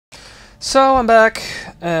So I'm back,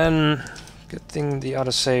 and good thing the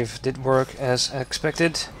autosave did work as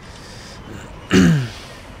expected.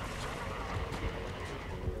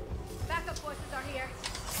 Backup forces are here.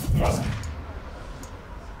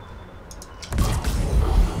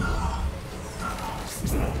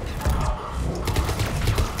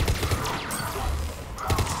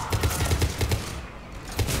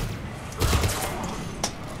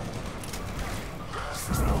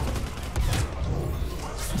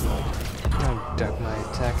 Oh, duck my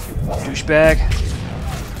attack, you douchebag.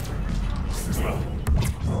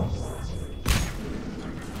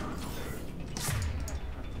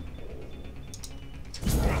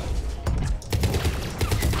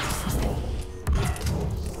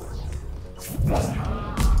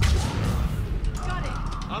 Got it.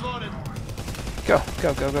 I'm on it. Go,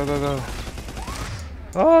 go, go, go, go, go.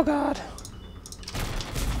 Oh god.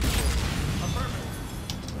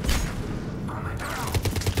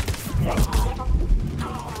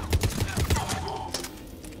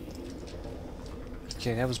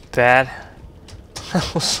 Okay, that was bad.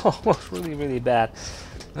 That was almost really, really bad.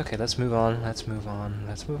 Okay, let's move on, let's move on,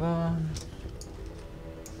 let's move on.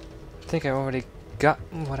 I think I already got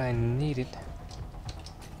what I needed.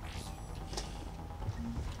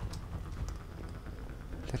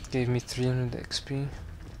 That gave me 300 XP.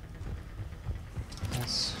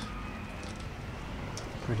 That's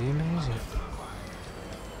pretty amazing.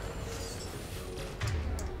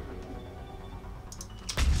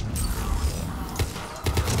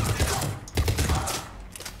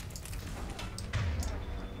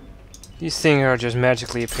 These things are just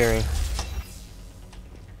magically appearing.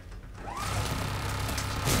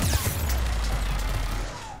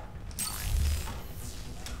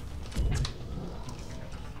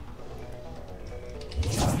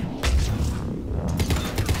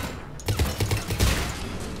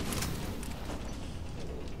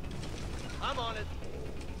 I'm on it.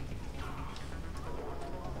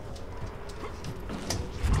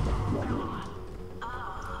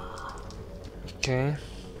 Okay.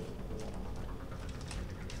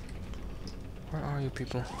 Where are you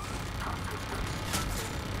people?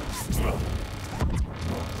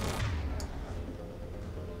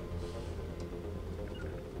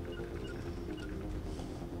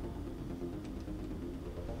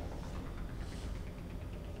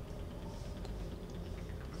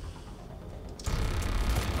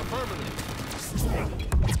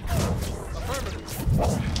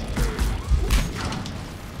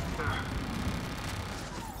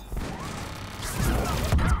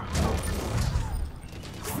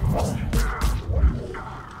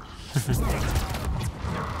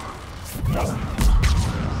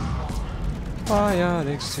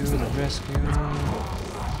 Biotics to the rescue.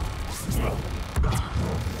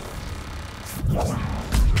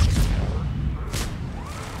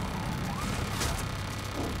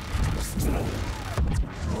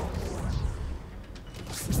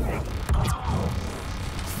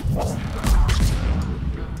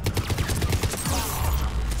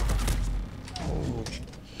 Holy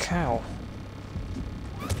cow.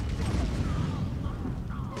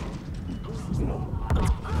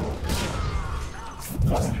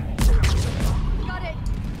 Got it.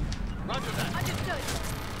 Roger that. Understood.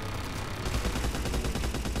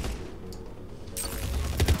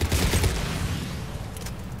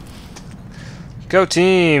 Go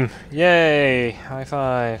team! Yay! High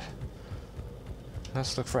five.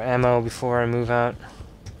 Let's look for ammo before I move out.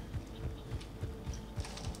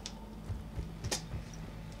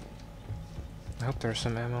 I hope there's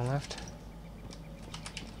some ammo left.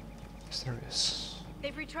 Yes, there is.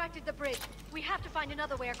 They've retracted the bridge. We have to find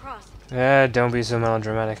another way across. Don't be so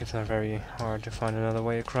melodramatic. It's not very hard to find another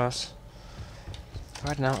way across.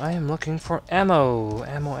 Right now, I am looking for ammo.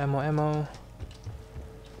 Ammo, ammo, ammo.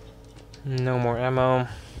 No more ammo.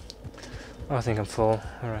 Oh, I think I'm full.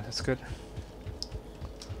 Alright, that's good.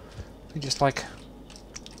 We just like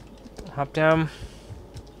hop down.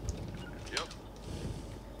 Yep.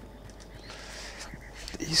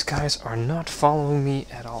 These guys are not following me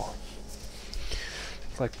at all.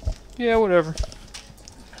 Like, yeah, whatever.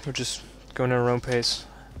 We're just going at our own pace.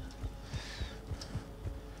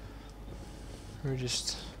 We're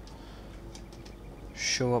just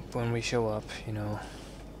show up when we show up, you know.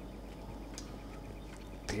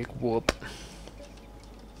 Big whoop.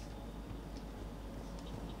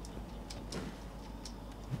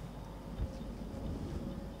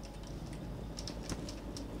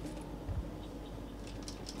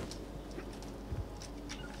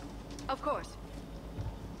 Of course.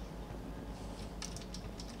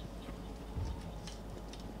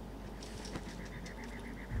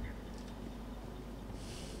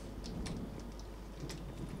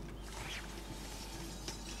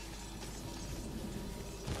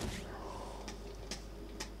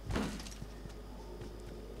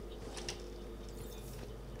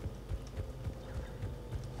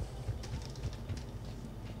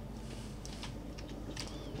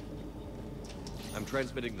 I'm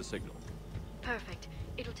transmitting the signal. Perfect.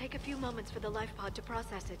 It'll take a few moments for the life pod to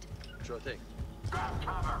process it. Sure thing.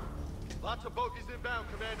 Lots of bogies inbound,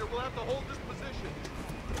 Commander. We'll have to hold this position.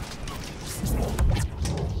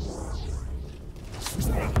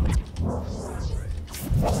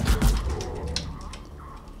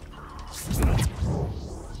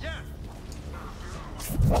 Yeah.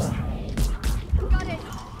 Got it.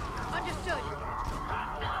 Understood.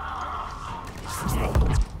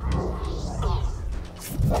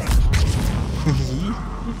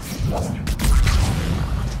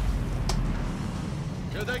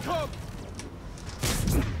 Here they come.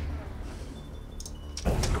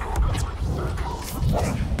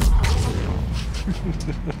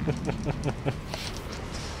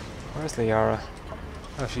 Where's Liara?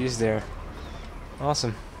 Oh, she's there.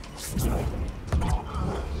 Awesome.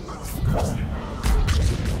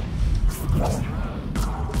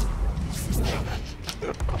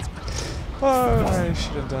 Oh, I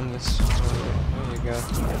should have done this. There you go.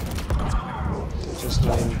 They're just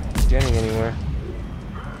not even getting anywhere.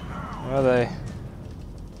 Are they?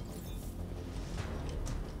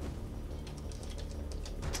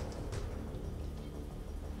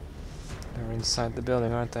 They're inside the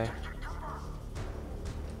building, aren't they?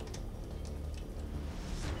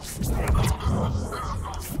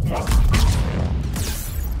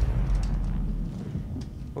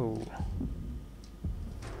 Oh.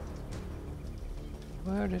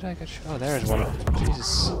 Where did I get oh, there's one.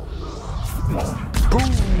 Jesus.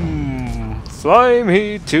 Boom! Fly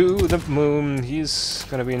me to the moon. He's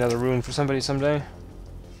gonna be another rune for somebody someday.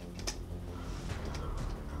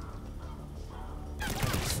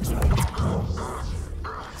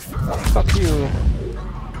 Fuck you.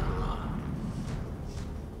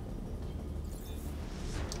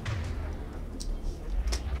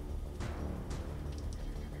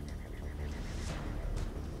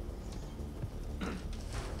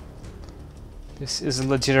 This is a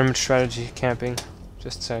legitimate strategy, camping,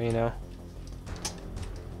 just so you know.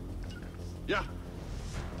 Yeah.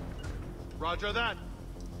 Roger that.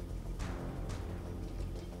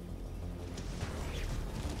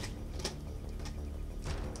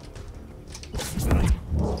 You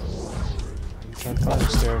can't climb the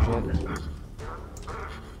stairs yet.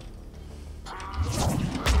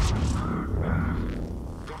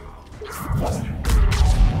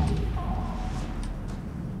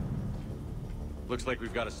 Looks like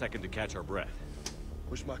we've got a second to catch our breath.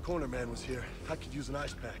 Wish my corner man was here. I could use an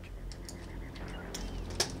ice pack.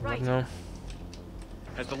 Right. No.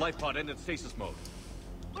 Has the life pod ended stasis mode?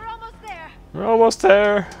 We're almost there. We're almost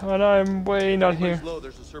there, and I'm way not here. Low,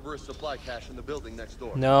 there's a Cerberus supply cache in the building next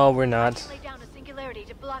door. No, we're not. Lay down a singularity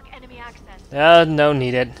to block enemy access. No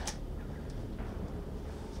need it.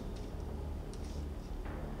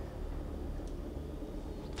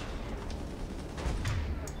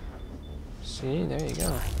 See, there you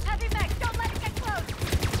go. Heavy mech, don't let it get close.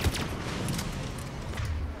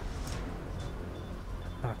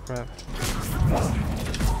 Oh crap.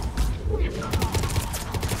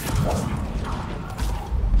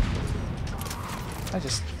 I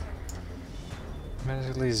just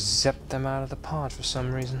magically zipped them out of the pod for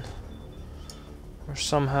some reason. Or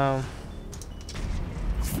somehow.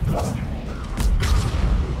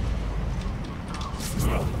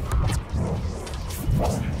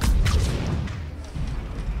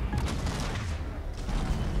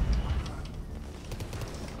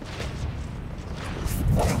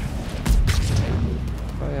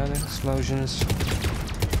 Oh yeah, the explosions.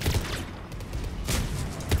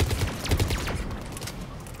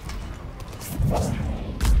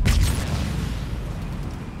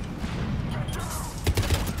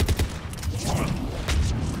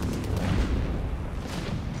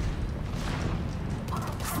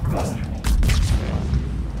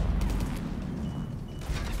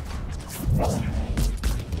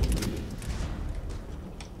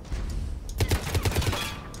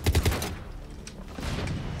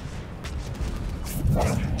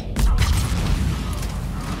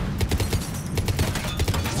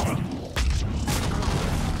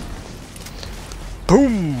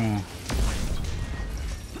 Boom!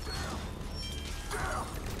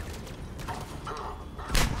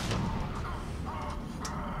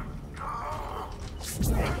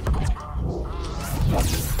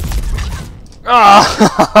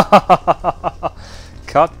 Ah!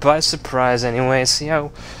 Caught by surprise anyway. See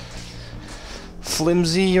how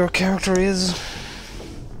flimsy your character is?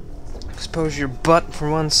 Expose your butt for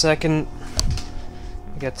 1 second.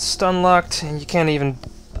 You get stun locked and you can't even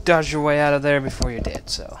dodge your way out of there before you're dead,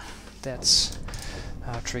 so that's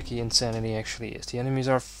how tricky insanity actually is. The enemies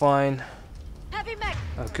are fine. Heavy mech.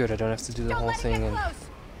 Oh good, I don't have to do the Don't whole let it thing get and close.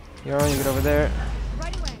 Yarn, you get over there.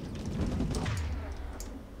 Right away.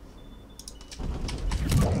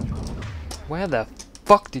 Where the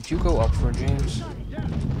fuck did you go up for, James?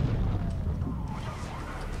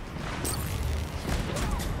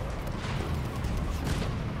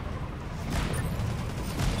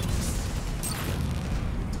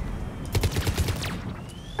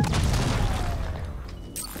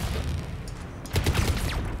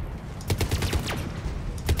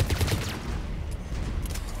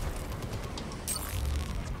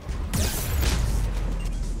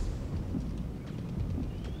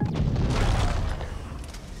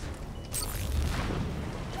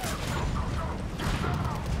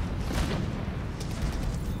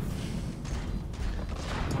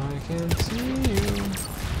 I can see you.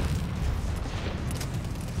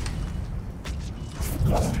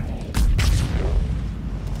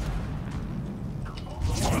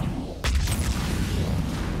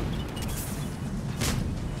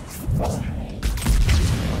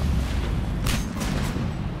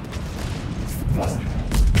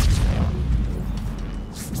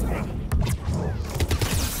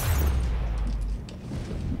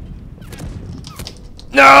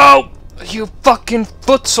 No! You fucking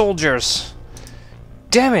foot soldiers!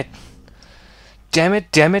 Damn it! Damn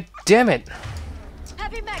it, damn it, damn it!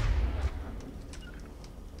 Heavy mech.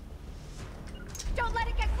 Don't let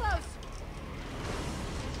it get close.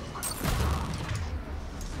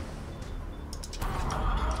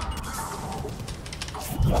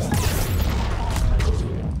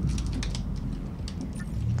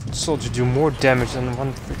 Foot soldier do more damage than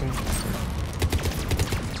one freaking...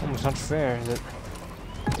 It's almost not fair, is it?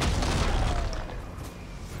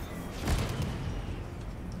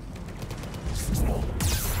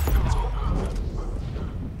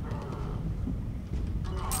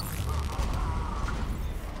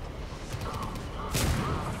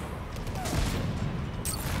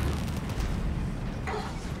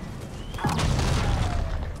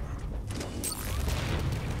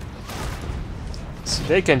 So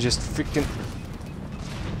they can just freaking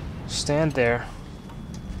stand there.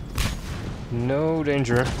 No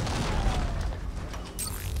danger.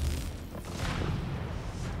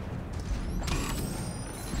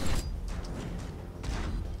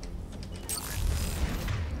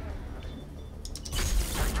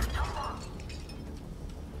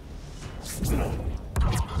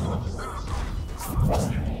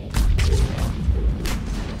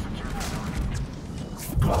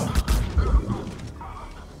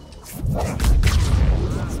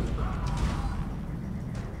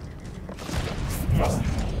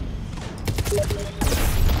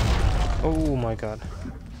 Oh my god.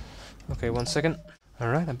 Okay, 1 second.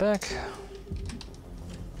 Alright, I'm back.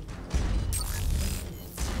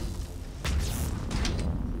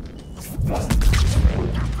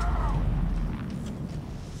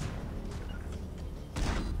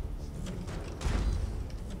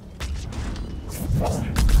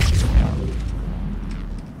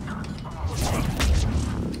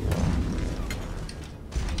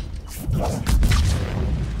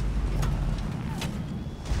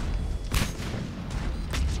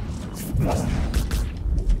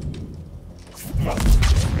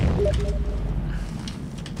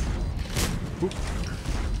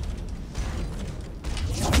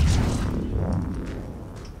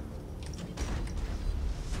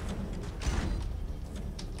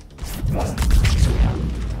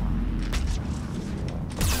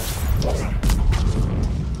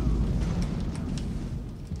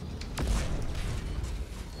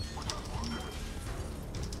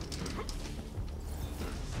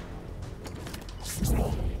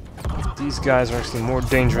 These guys are actually more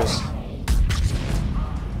dangerous.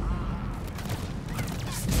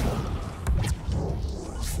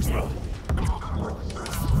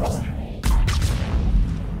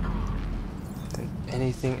 Than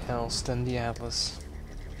anything else than the Atlas.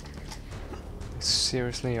 They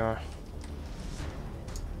seriously are.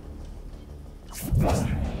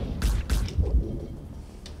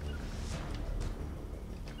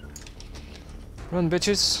 Run,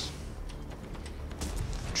 bitches!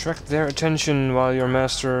 Attract their attention while your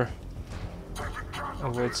master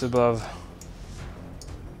awaits above.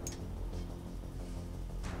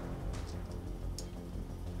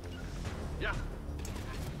 Yeah.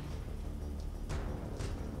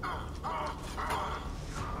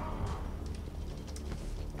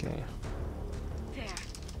 Okay. There.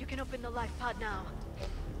 You can open the life pod now.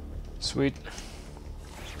 Sweet.